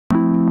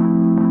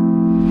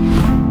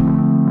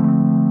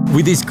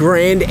With this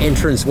grand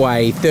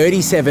entranceway,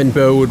 37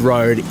 Burwood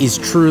Road is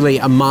truly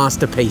a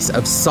masterpiece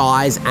of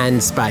size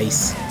and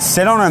space.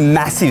 Set on a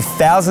massive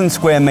 1,000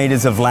 square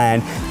metres of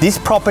land, this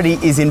property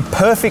is in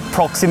perfect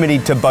proximity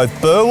to both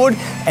Burwood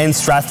and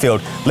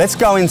Strathfield. Let's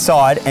go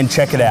inside and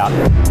check it out.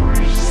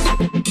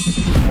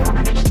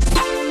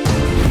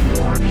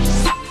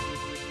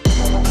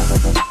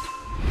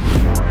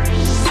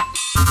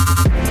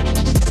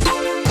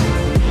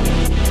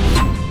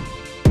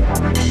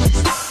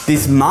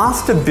 This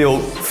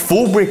master-built,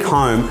 full-brick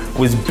home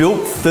was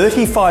built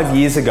 35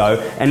 years ago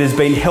and has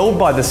been held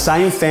by the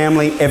same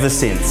family ever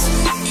since.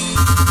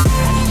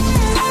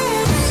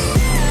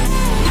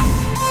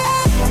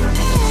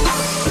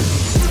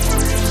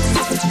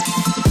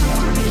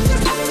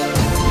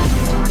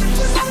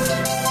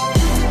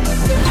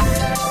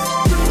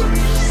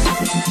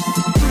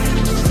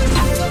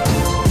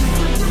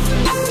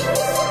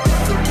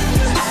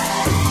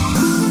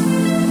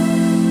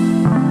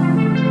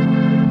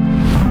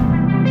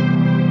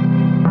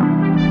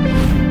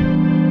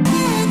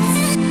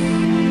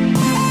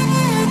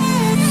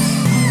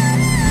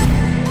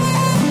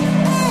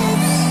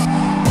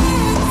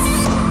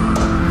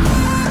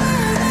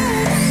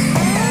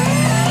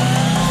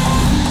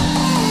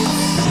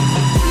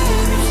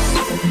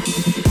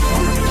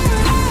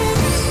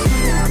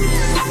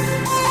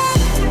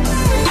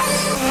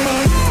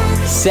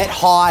 Set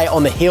high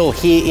on the hill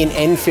here in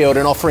Enfield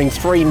and offering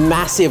 3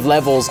 massive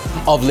levels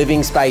of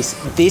living space,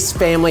 this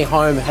family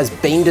home has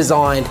been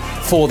designed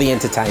for the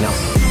entertainer.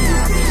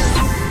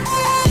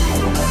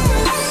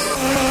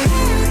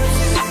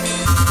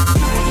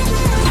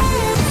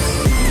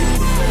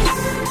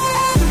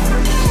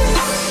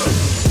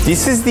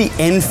 This is the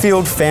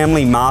Enfield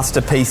family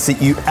masterpiece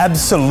that you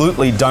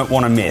absolutely don't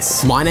want to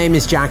miss. My name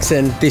is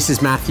Jackson, this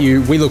is Matthew.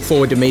 We look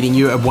forward to meeting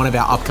you at one of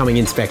our upcoming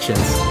inspections.